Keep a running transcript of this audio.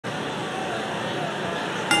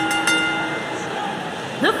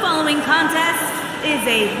The following contest is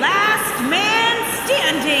a last man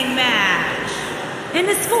standing match and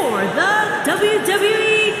is for the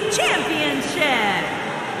WWE Championship.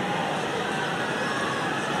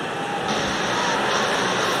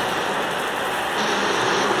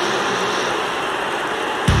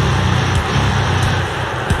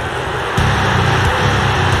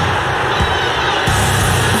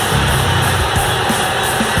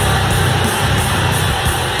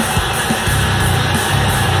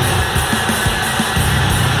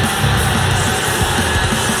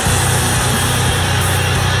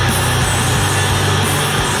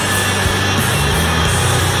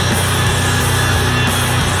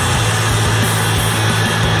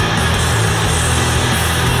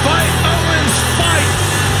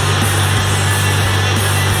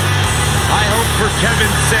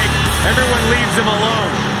 Kevin's sake, everyone leaves him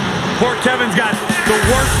alone. Poor Kevin's got the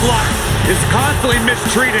worst luck, is constantly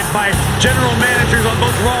mistreated by general managers on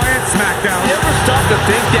both Raw and SmackDown. You ever stop to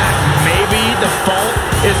think that maybe the fault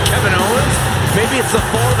is Kevin Owens? Maybe it's the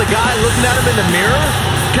fault of the guy looking at him in the mirror?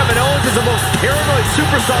 Kevin Owens is the most paranoid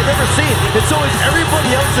superstar I've ever seen. It's always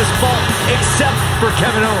everybody else's fault except for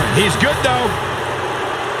Kevin Owens. He's good, though.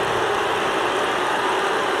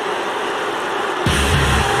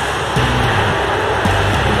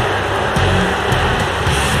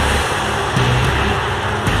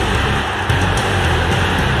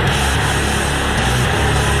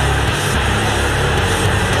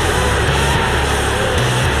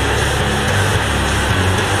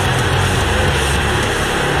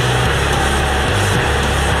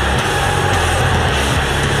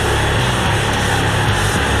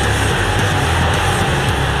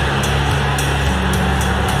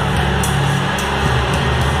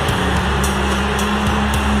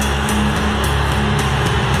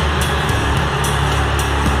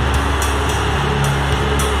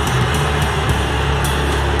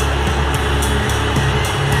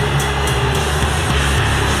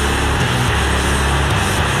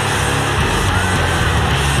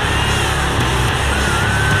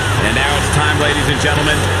 Ladies and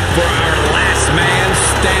gentlemen, for our last man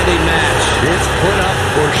standing match. It's put up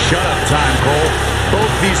or shut up time, Cole.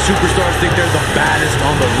 Both these superstars think they're the baddest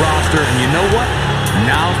on the roster, and you know what?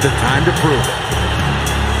 Now's the time to prove it.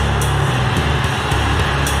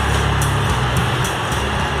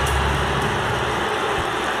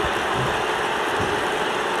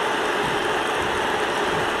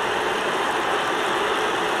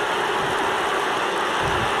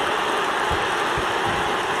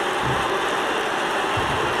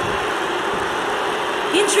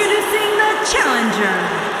 Introducing the challenger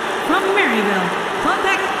from Maryville,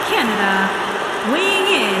 Quebec, Canada, weighing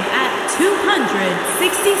in at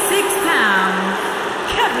 266 pounds,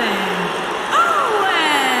 Kevin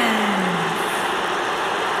Owens.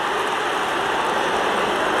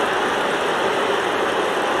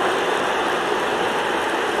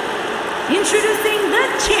 Introducing the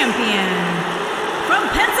champion from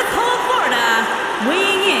Pensacola, Florida,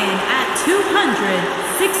 weighing in at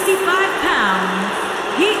 265 pounds.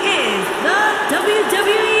 He is the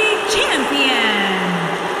WWE Champion,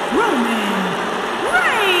 Roman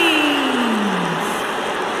Reigns.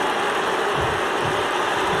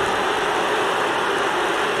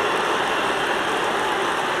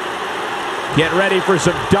 Get ready for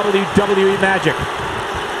some WWE magic.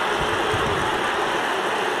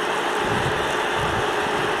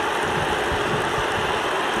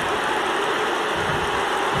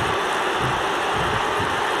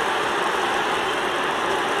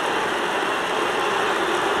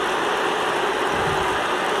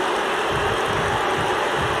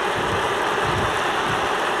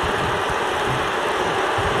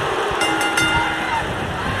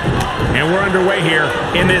 And we're underway here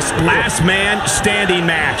in this last man standing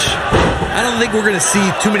match. I don't think we're going to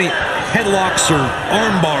see too many headlocks or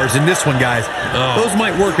arm bars in this one, guys. Those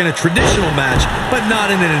might work in a traditional match, but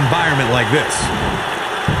not in an environment like this.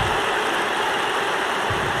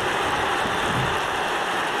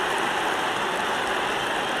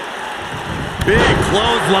 Big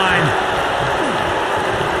clothesline.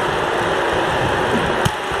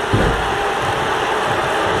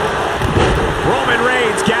 Roman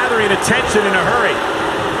Reigns gathering attention in a hurry.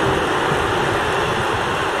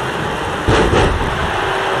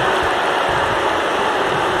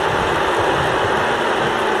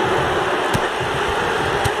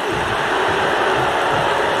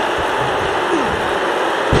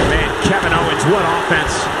 Man, Kevin Owens, what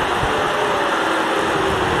offense.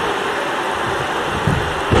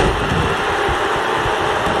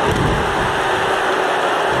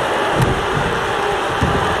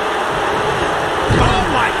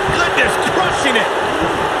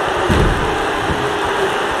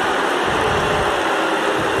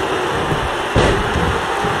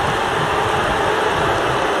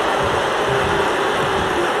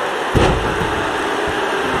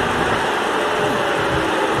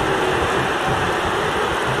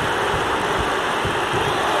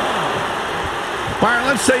 Byron,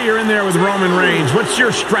 let's say you're in there with Roman Reigns. What's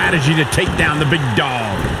your strategy to take down the big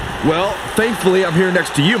dog? Well, thankfully, I'm here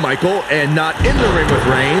next to you, Michael, and not in the ring with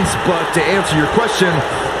Reigns. But to answer your question,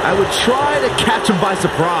 I would try to catch him by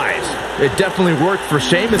surprise. It definitely worked for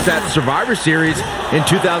Sheamus at Survivor Series in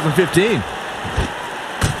 2015.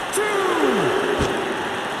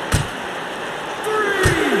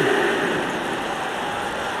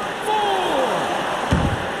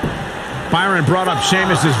 Byron brought up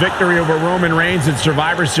Sheamus' victory over Roman Reigns in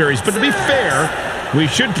Survivor Series, but to be fair, we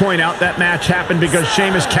should point out that match happened because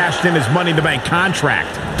Sheamus cashed in his Money in the Bank contract.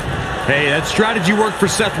 Hey, that strategy worked for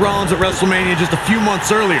Seth Rollins at WrestleMania just a few months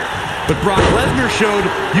earlier. But Brock Lesnar showed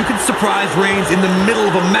you can surprise Reigns in the middle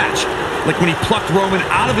of a match, like when he plucked Roman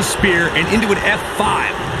out of a spear and into an F5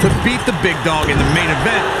 to beat the big dog in the main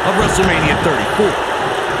event of WrestleMania 34.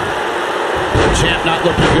 Champ not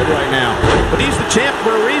looking good right now, but he's the champ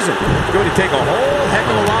for a reason. It's going to take a whole heck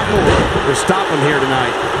of a lot more to stop him here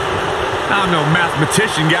tonight. I'm no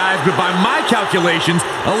mathematician, guys, but by my calculations,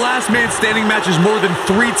 a last man standing match is more than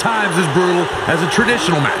 3 times as brutal as a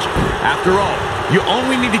traditional match. After all, you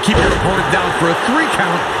only need to keep your opponent down for a 3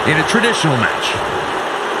 count in a traditional match.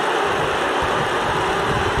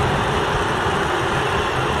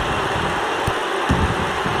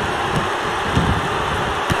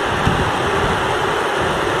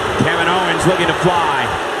 Looking to fly.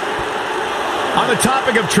 On the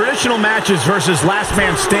topic of traditional matches versus last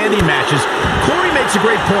man standing matches, Corey makes a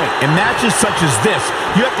great point. In matches such as this,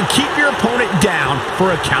 you have to keep your opponent down for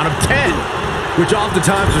a count of 10. Which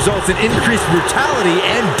oftentimes results in increased brutality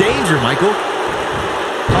and danger, Michael.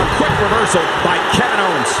 A quick reversal by Kevin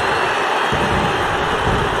Owens.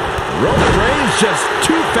 Roman Reigns just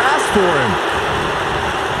too fast for him.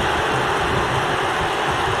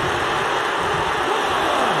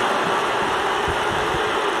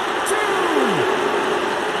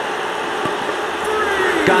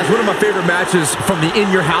 Guys, one of my favorite matches from the In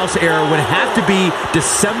Your House era would have to be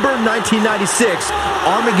December 1996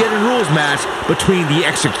 Armageddon Rules match between the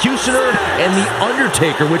Executioner and the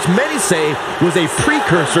Undertaker, which many say was a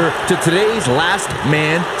precursor to today's Last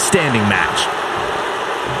Man Standing match.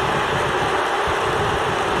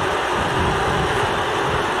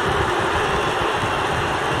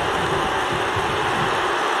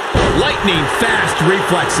 Lightning fast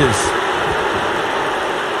reflexes.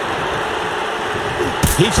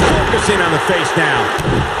 He's focusing on the face now.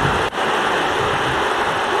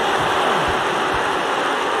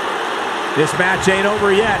 This match ain't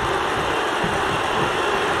over yet.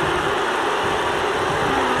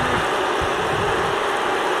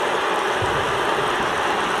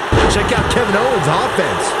 Check out Kevin Owens'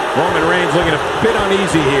 offense. Roman Reigns looking a bit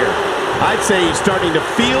uneasy here. I'd say he's starting to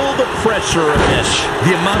feel the pressure of this.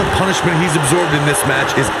 The amount of punishment he's absorbed in this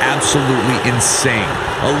match is absolutely insane.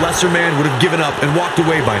 A lesser man would have given up and walked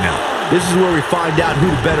away by now. This is where we find out who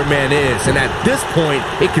the better man is, and at this point,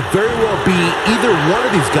 it could very well be either one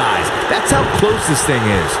of these guys. That's how close this thing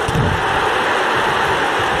is.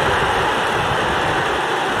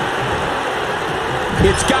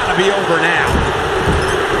 It's got to be over now.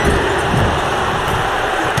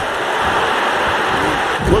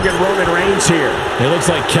 Look at Roman Reigns here. It looks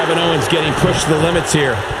like Kevin Owens getting pushed to the limits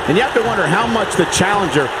here. And you have to wonder how much the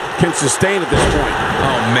challenger can sustain at this point.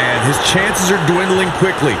 Oh, man, his chances are dwindling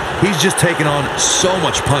quickly. He's just taken on so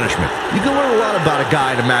much punishment. You can learn a lot about a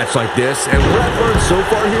guy in a match like this, and what I've learned so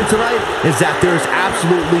far here tonight is that there's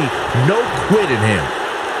absolutely no quit in him.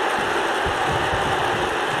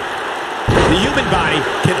 The human body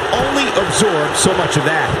can only absorb so much of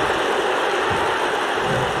that.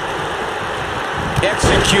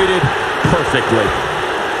 Executed perfectly.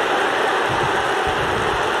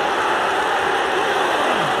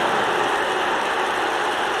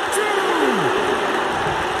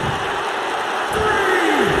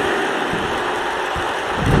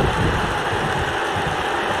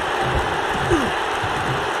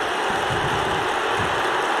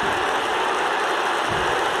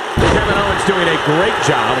 Kevin Owens doing a great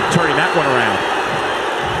job of turning that one around.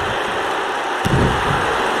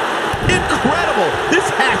 Incredible! This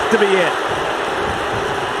has to be it.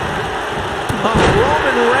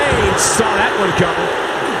 Roman Reigns saw that one coming.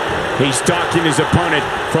 He's stalking his opponent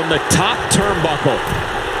from the top turnbuckle.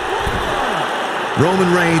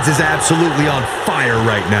 Roman Reigns is absolutely on fire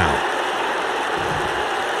right now.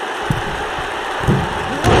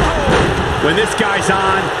 When this guy's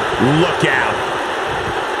on, look out.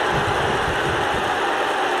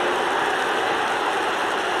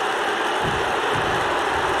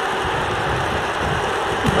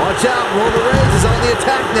 Watch out, Roman Reigns is on the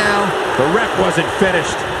attack now. The ref wasn't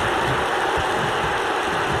finished.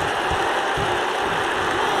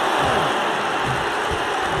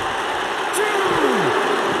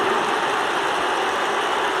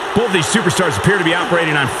 of these superstars appear to be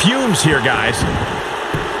operating on fumes here, guys.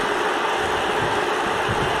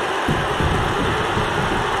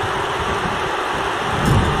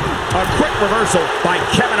 A quick reversal by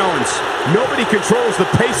Kevin Owens. Nobody controls the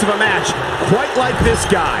pace of a match quite like this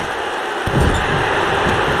guy.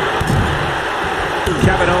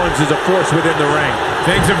 Kevin Owens is a force within the ring.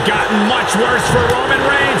 Things have gotten much worse for Roman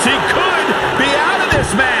Reigns. He could be out of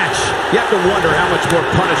this match. You have to wonder how much more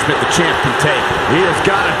punishment the champ can take. He has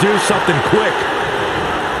got to do something quick.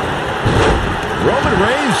 Roman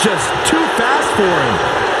Reigns just too fast for him.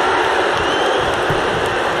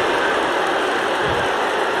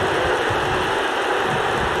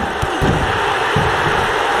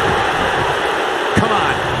 Come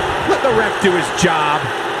on, let the ref do his job.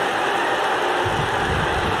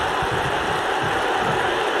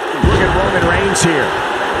 Look at Roman Reigns here.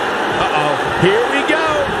 Uh-oh, here we go.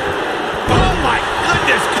 Oh my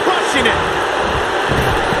goodness, crushing it.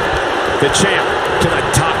 The champ to the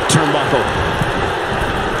top turnbuckle.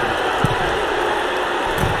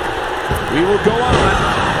 We will go on.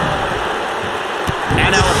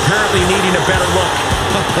 And now apparently needing a better look.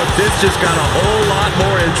 This just got a whole lot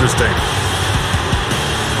more interesting.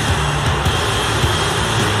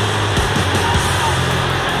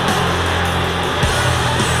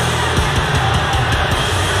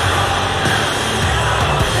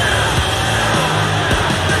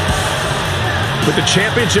 With the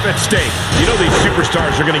championship at stake, you know these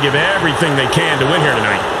superstars are going to give everything they can to win here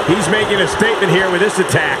tonight. He's making a statement here with this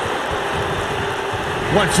attack.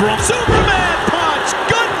 What's wrong? Superman punch!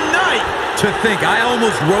 Good night! To think, I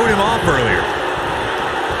almost wrote him off earlier.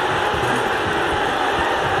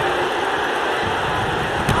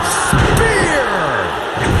 Spear!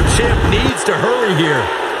 The champ needs to hurry here.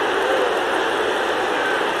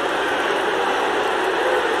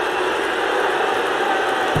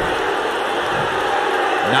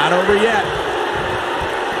 Not over yet.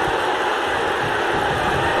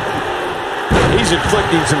 He's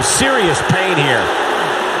inflicting some serious pain here.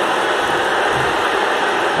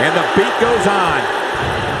 And the beat goes on.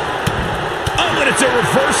 Oh, and it's a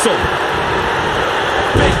reversal.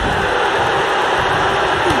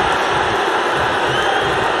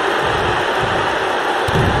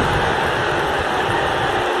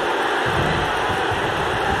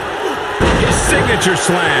 His signature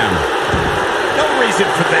slam. No reason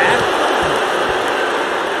for that.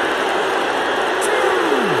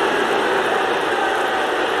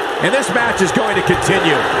 And this match is going to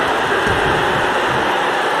continue.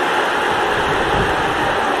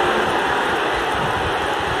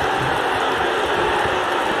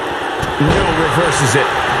 No, reverses it.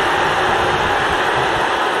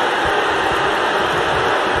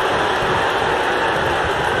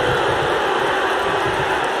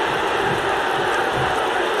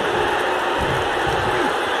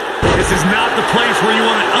 This is not the place where you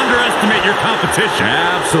want to underestimate your competition.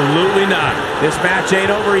 Absolutely not. This match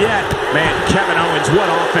ain't over yet. Man, Kevin Owens, what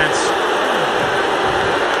offense.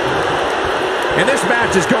 And this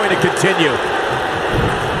match is going to continue.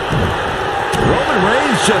 Roman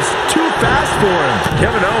Reigns just too fast for him.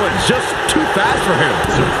 Kevin Owens just too fast for him.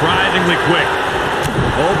 Surprisingly quick.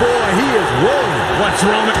 Oh boy, he is rolling. What's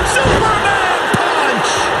Roman? Superman punch!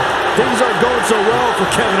 Things aren't going so well for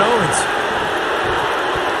Kevin Owens.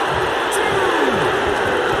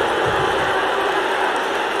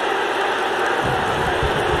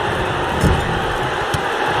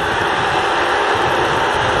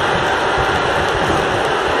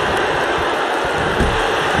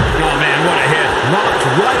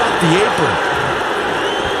 Right off the apron.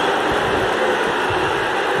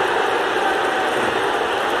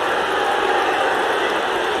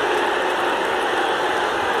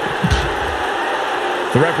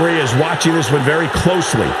 The referee is watching this one very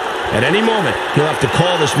closely. At any moment, he'll have to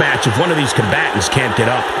call this match if one of these combatants can't get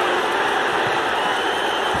up.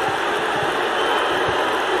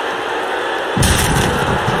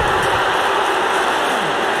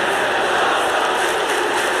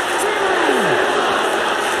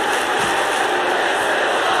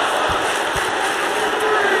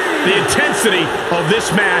 The intensity of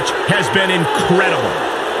this match has been incredible. 5,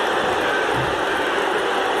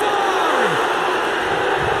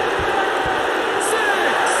 6,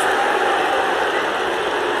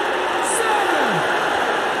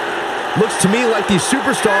 7. Looks to me like these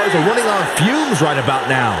superstars are running on fumes right about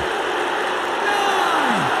now.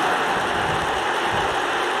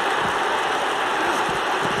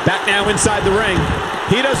 9. Back now inside the ring.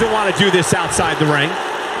 He doesn't want to do this outside the ring.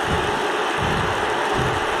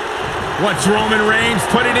 What's Roman Reigns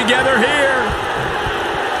putting together here?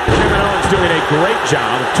 Kevin Owens doing a great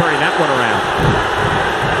job of turning that one around.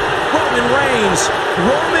 Roman Reigns.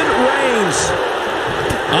 Roman Reigns.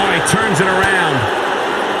 Oh, he turns it around.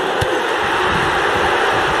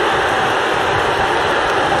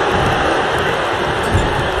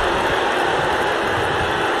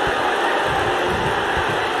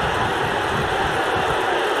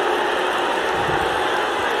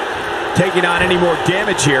 Taking on any more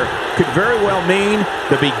damage here could very well mean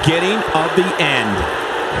the beginning of the end.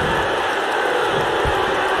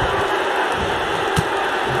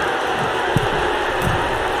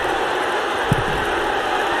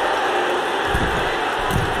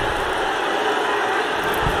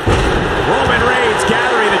 Roman Reigns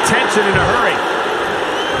gathering attention in a hurry.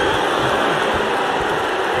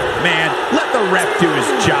 Man, let the ref do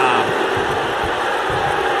his job.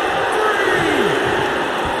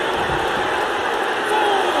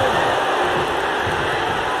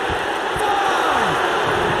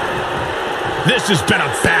 This has been a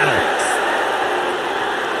battle.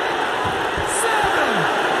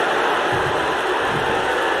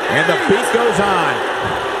 And the beat goes on.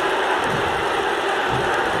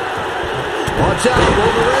 Watch out,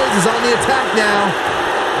 Roman Reigns is on the attack now.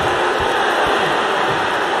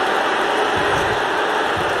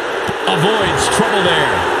 Avoids trouble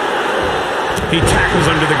there. He tackles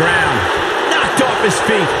him to the ground. Knocked off his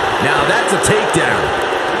feet. Now that's a takedown.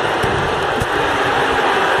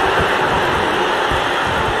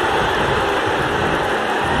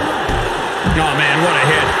 Oh, man, what a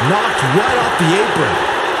hit. Knocked right off the apron.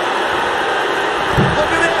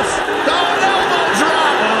 Look at this. Oh, an elbow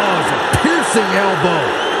drop. Oh, it's a piercing elbow.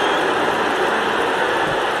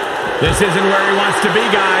 This isn't where he wants to be,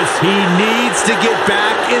 guys. He needs to get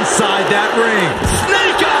back inside that ring.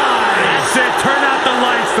 Snake eyes. That's it. Turn out the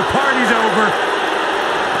lights. The party's over.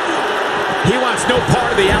 He wants no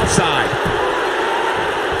part of the outside.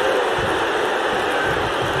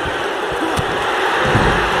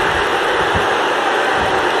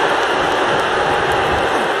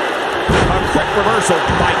 Reversal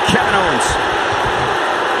by Kevin Owens.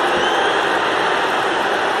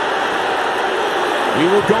 We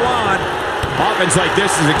will go on. Offense like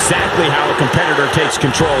this is exactly how a competitor takes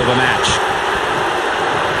control of a match.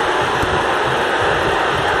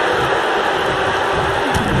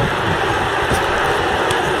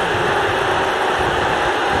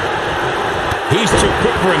 He's too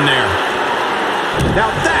quick for him there. Now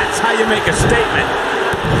that's how you make a statement.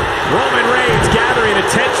 Roman Reigns gathering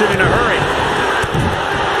attention in a hurry.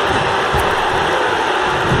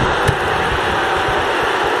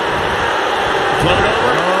 Float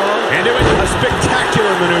over and doing a spectacular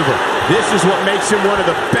maneuver. This is what makes him one of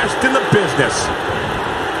the best in the business.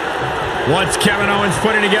 What's Kevin Owens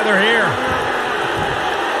putting together here?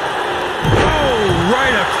 Oh,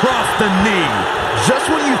 right across the knee. Just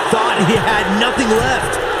when you thought he had nothing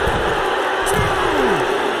left.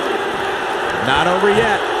 Not over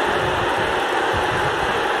yet.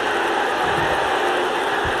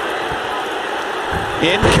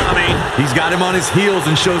 Incoming. He's got him on his heels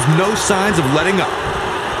and shows no signs of letting up.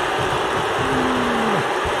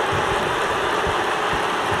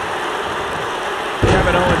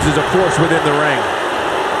 Kevin Owens is a force within the ring.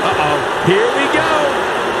 Uh-oh. Here we go.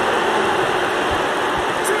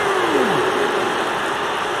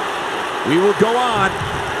 We will go on.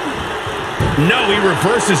 No, he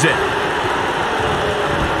reverses it.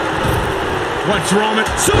 What's Roman?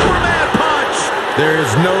 Superman punch! There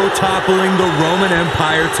is no toppling the Roman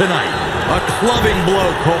Empire tonight. A clubbing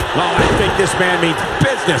blow, Cole. Oh, I think this man means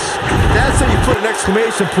business. That's how you put an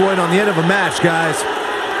exclamation point on the end of a match, guys.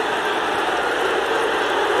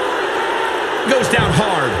 Goes down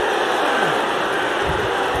hard.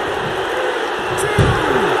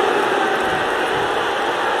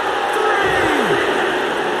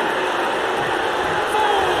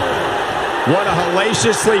 What a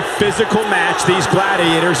hellaciously physical match these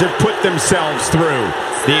gladiators have put themselves through.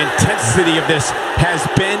 The intensity of this has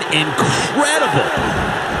been incredible.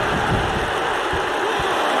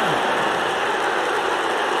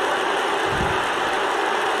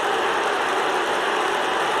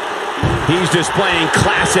 He's displaying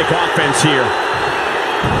classic offense here.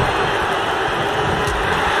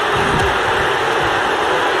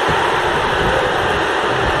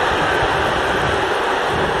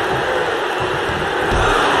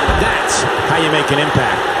 That's how you make an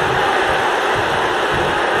impact.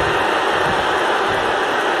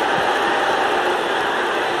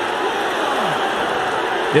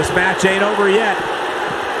 This match ain't over yet.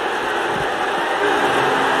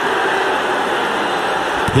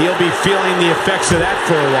 He'll be feeling the effects of that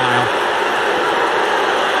for a while.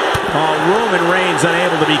 Oh, Roman Reigns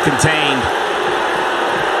unable to be contained.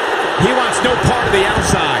 He wants no part of the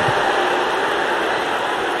outside.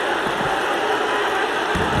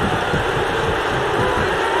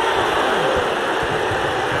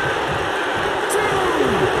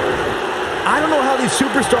 these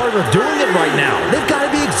superstars are doing it right now. They've got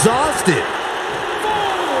to be exhausted.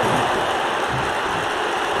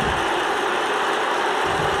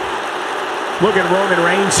 Look at Roman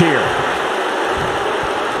Reigns here.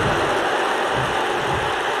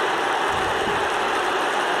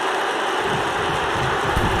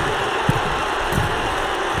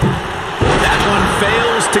 That one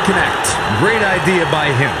fails to connect. Great idea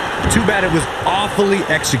by him. Too bad it was awfully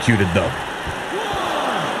executed, though.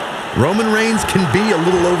 Roman Reigns can be a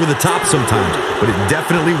little over the top sometimes, but it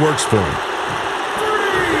definitely works for him.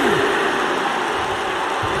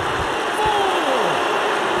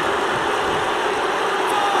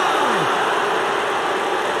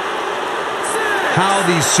 How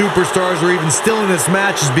these superstars are even still in this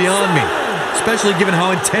match is beyond me, especially given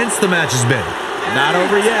how intense the match has been. Not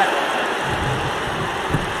over yet.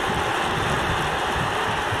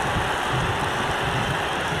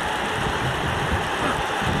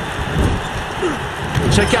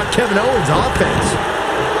 Check out Kevin Owens' offense.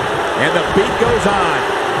 And the beat goes on.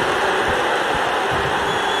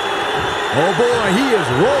 Oh boy, he is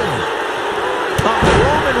rolling.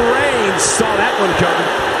 Roman Reigns saw that one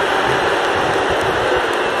coming.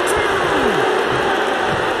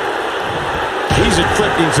 He's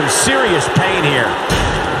inflicting some serious pain here.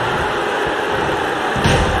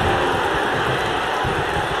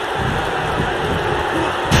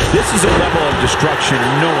 This is a level of destruction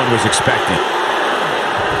no one was expecting.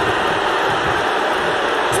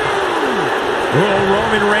 Oh,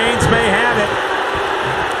 Roman Reigns may have it.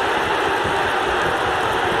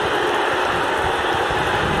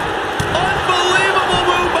 Unbelievable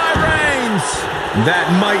move by Reigns. That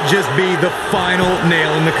might just be the final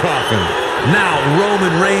nail in the coffin. Now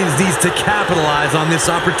Roman Reigns needs to capitalize on this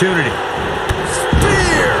opportunity.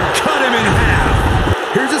 Spear! Cut him in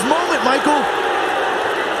half. Here's his moment, Michael.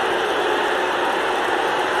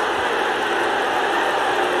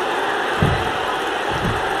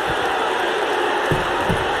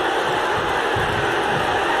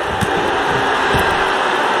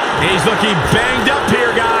 He's looking banged up here,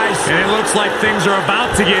 guys. And it looks like things are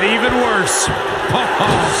about to get even worse.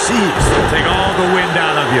 Oh, jeez. Take all the wind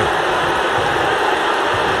out of you.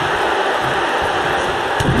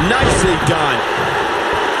 Nicely done.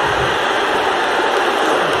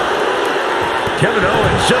 Kevin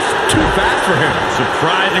Owens just too fast for him.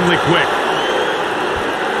 Surprisingly quick.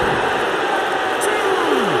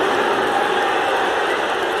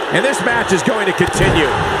 And this match is going to continue.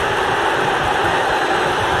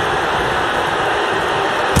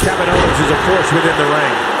 Kevin Owens is a force within the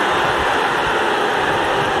ring.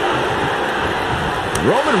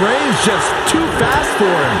 Roman Reigns just too fast for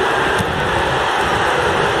him.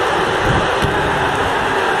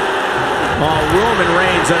 Roman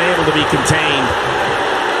Reigns unable to be contained.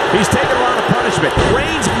 He's taken a lot of punishment.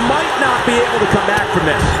 Reigns might not be able to come back from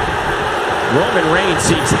this. Roman Reigns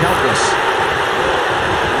seems helpless.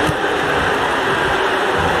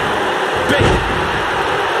 Big.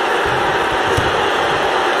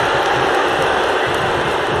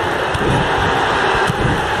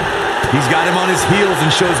 He's got him on his heels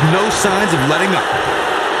and shows no signs of letting up.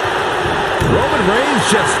 Roman Reigns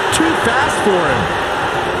just too fast for him.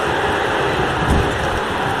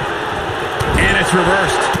 And it's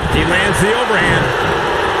reversed. He lands the overhand.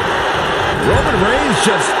 Roman Reigns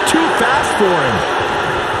just too fast for him.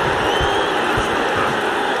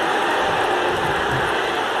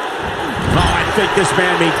 I think this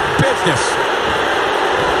man means business.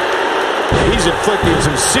 He's inflicting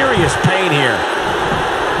some serious pain here.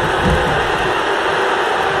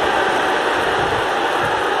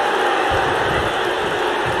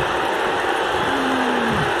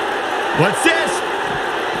 What's this?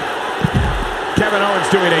 Kevin Owens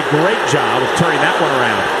doing a great job of turning that one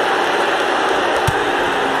around.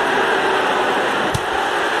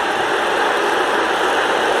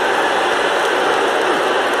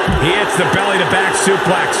 He hits the belly-to-back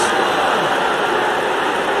suplex.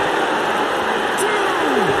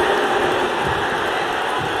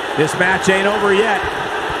 This match ain't over yet.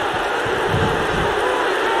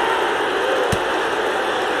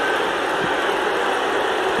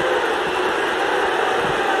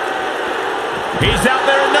 He's out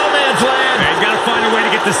there in no man's land. He's got to find a way to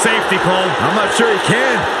get to safety, Cole. I'm not sure he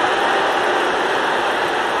can.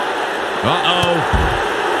 Uh-oh.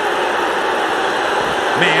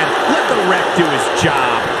 Man, let the ref do his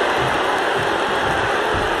job.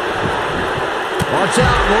 Watch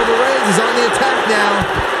out, Roman Reigns is on the attack now.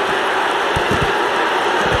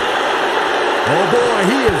 Oh boy,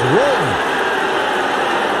 he is rolling.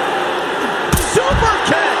 Super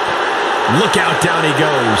kick! Look out, down he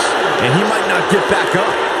goes. And he might not get back up.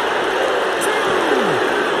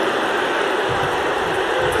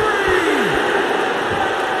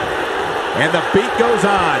 And the beat goes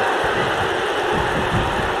on.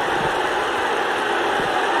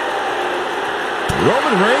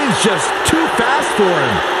 Roman Reigns just too fast for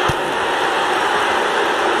him.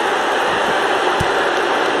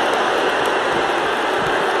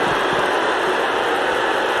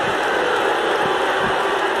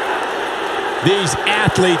 These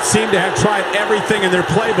athletes seem to have tried everything in their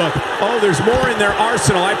playbook. Oh, there's more in their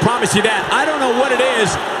arsenal, I promise you that. I don't know what it is,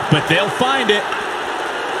 but they'll find it.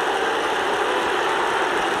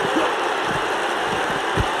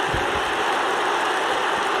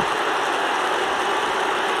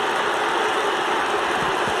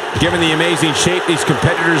 Given the amazing shape these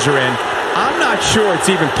competitors are in, I'm not sure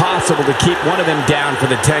it's even possible to keep one of them down for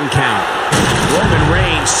the 10 count. Roman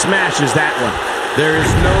Reigns smashes that one. There is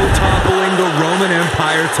no toppling the Roman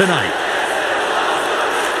Empire tonight.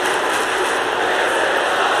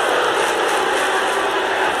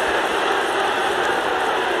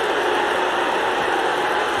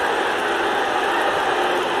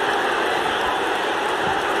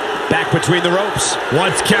 Back between the ropes.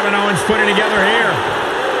 What's Kevin Owens putting together here?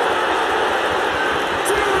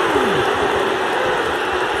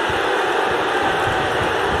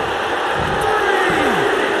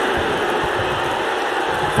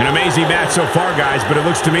 An amazing match so far, guys, but it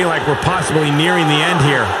looks to me like we're possibly nearing the end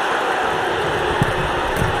here.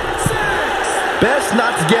 Best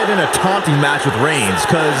not to get in a taunting match with Reigns,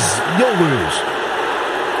 because you'll lose.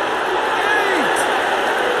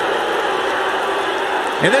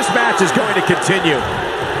 And this match is going to continue.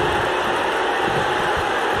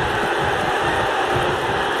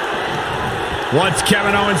 What's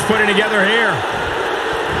Kevin Owens putting together here?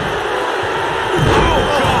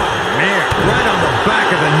 Right on the back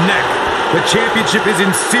of the neck. The championship is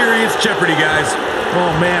in serious jeopardy, guys.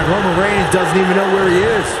 Oh, man, Roman Reigns doesn't even know where he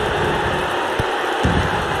is.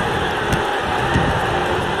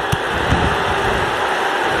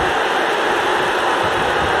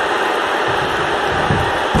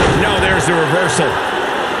 No, there's the reversal.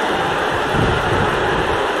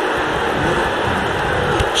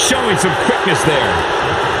 Showing some quickness there.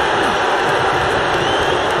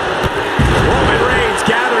 Roman Reigns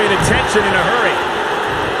gathering attention in a hurry.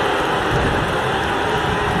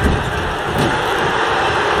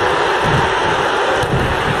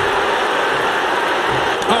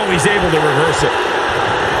 Oh, he's able to reverse it.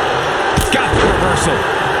 Got the reversal.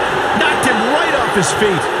 Knocked him right off his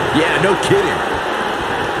feet. Yeah, no kidding.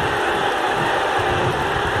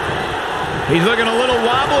 He's looking a little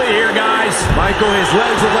wobbly here, guys. Michael, his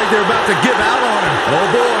legs look like they're about to give out on him. Oh,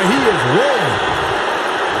 boy, he is rolling.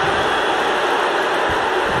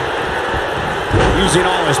 Using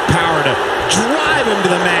all his power to drive him to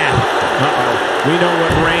the mat. Uh-oh. We know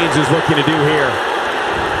what Reigns is looking to do here.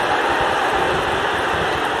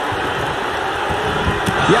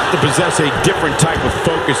 You have to possess a different type of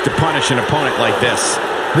focus to punish an opponent like this.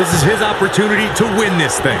 This is his opportunity to win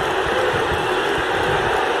this thing.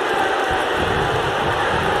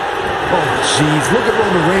 Oh, jeez, look at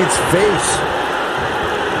Roman Reigns' face.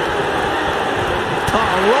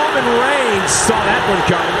 Roman Reigns saw that one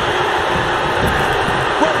coming.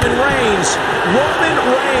 Roman Reigns.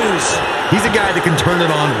 He's a guy that can turn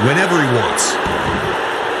it on whenever he wants.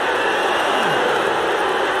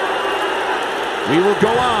 We will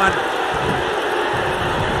go on.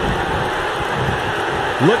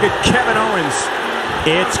 Look at Kevin Owens.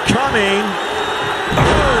 It's coming.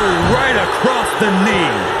 Oh, right across the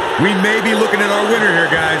knee. We may be looking at our winner here,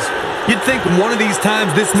 guys. You'd think one of these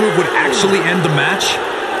times this move would actually end the match.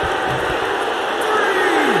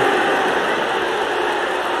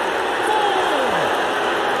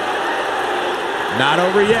 Not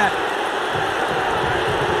over yet.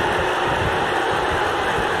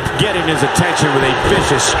 Getting his attention with a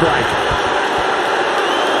vicious strike.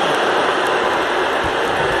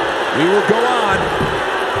 We will go on.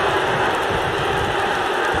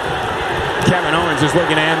 Kevin Owens is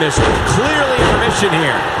looking to end this clearly on a mission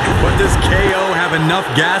here. But does KO have enough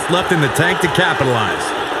gas left in the tank to capitalize?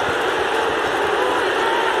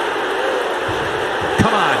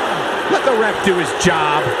 Come on. Let the ref do his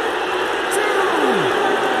job.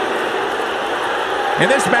 And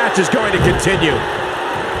this match is going to continue.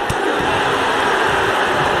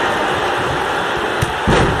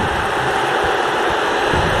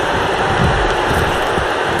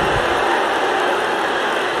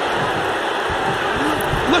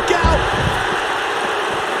 Look out!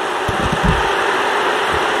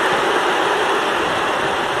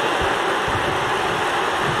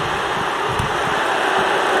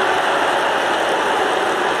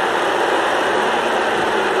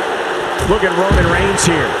 Look at Roman Reigns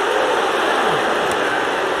here.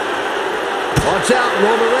 Watch out,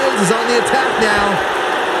 Roman Reigns is on the attack now.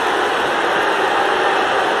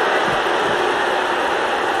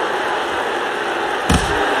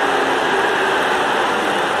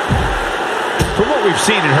 From what we've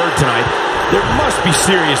seen and heard tonight, there must be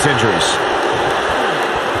serious injuries.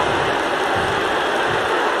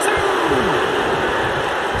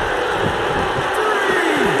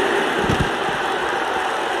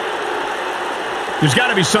 There's got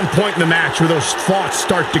to be some point in the match where those thoughts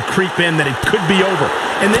start to creep in that it could be over.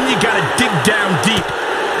 And then you got to dig down deep,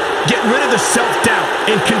 get rid of the self-doubt,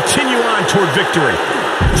 and continue on toward victory.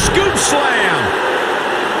 Scoop slam!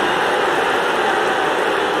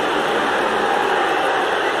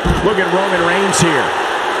 Look at Roman Reigns here.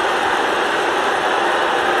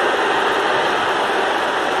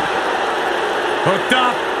 Hooked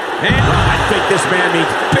up. And I think this man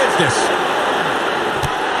means business.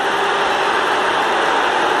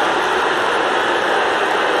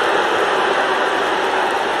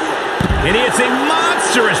 And he hits a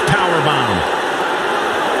monstrous powerbomb.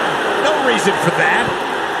 No reason for that.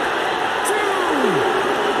 2,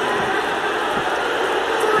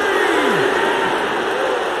 3,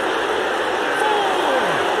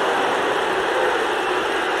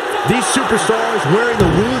 4. These superstars wearing the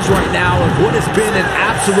wounds right now of what has been an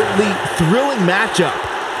absolutely thrilling matchup.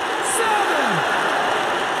 7.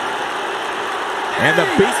 And the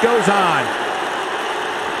beat goes on.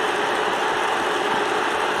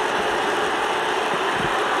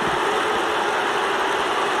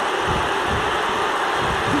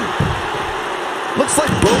 Looks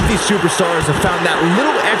like both these superstars have found that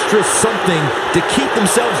little extra something to keep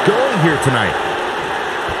themselves going here tonight.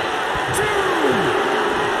 2.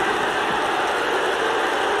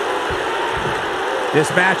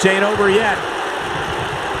 This match ain't over yet.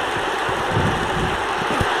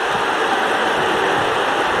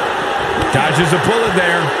 Dodges a bullet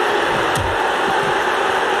there.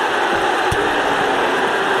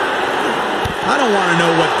 I don't want to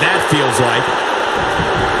know what that feels like.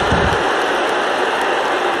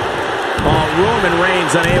 Oh, Roman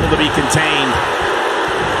Reigns unable to be contained.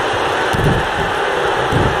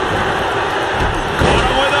 Caught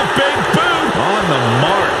him with a big boot. On the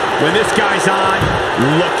mark. When this guy's on,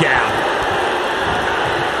 look out.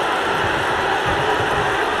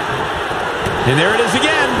 And there it is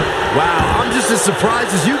again. Wow, I'm just as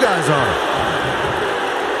surprised as you guys are.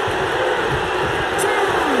 2, 3,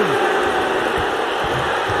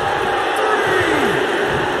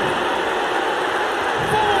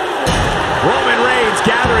 4. Roman Reigns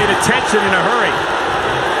gathering attention in a hurry.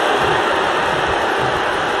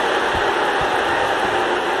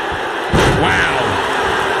 Wow.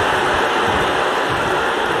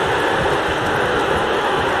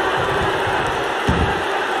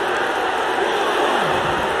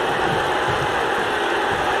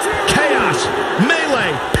 Chaos,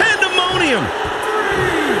 melee, pandemonium. 3,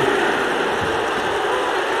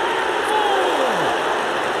 4,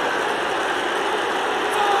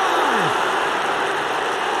 5,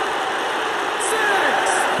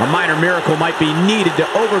 6. A minor miracle might be needed to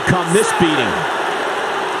overcome this beating. 8.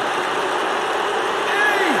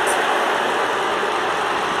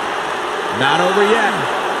 Not over yet.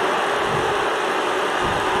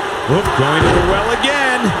 Oop, going to the well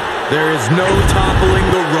again. There is no toppling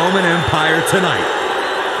the Roman Empire tonight.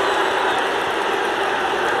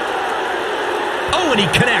 Oh, and he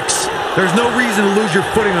connects. There's no reason to lose your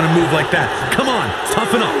footing on a move like that. Come on,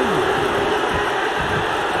 toughen up. 3,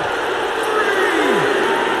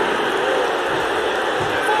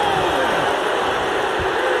 4,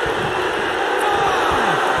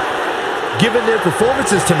 5. Given their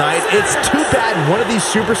performances tonight, it's too bad one of these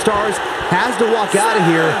superstars has to walk out of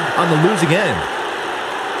here on the losing end.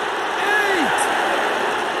 8,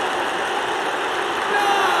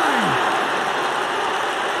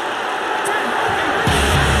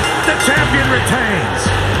 9, 10. The champion retains.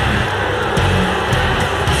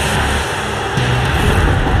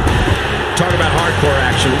 Talk about hardcore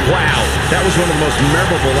action. Wow, that was one of the most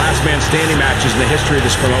memorable last man standing matches in the history of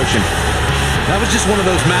this promotion. That was just one of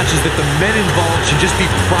those matches that the men involved should just be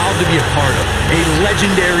proud to be a part of. A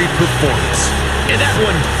legendary performance. And that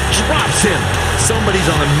one drops him. Somebody's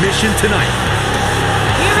on a mission tonight.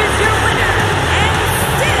 Here is your winner, and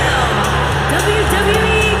still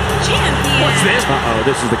WWE Champion. What's this? Uh-oh,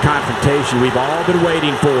 this is the confrontation we've all been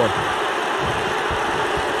waiting for.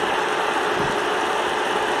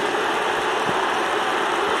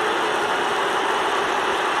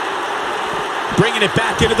 Bringing it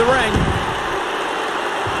back into the ring.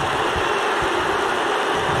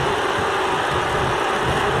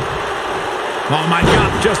 Oh my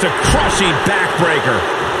God, just a crushing backbreaker.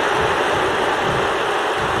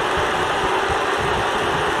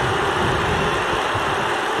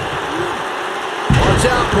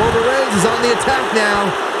 out. Roman Reigns is on the attack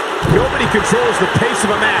now. Nobody controls the pace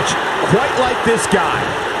of a match quite like this guy.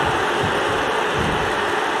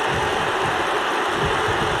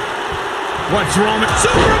 What's Roman?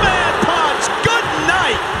 Superman punch! Good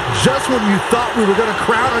night! Just when you thought we were going to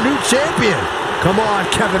crown a new champion. Come on,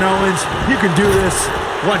 Kevin Owens. You can do this.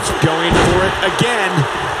 What's going for it again?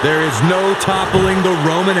 There is no toppling the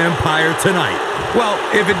Roman Empire tonight. Well,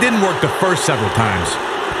 if it didn't work the first several times.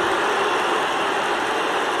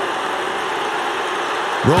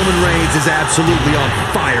 Roman Reigns is absolutely on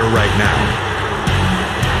fire right now.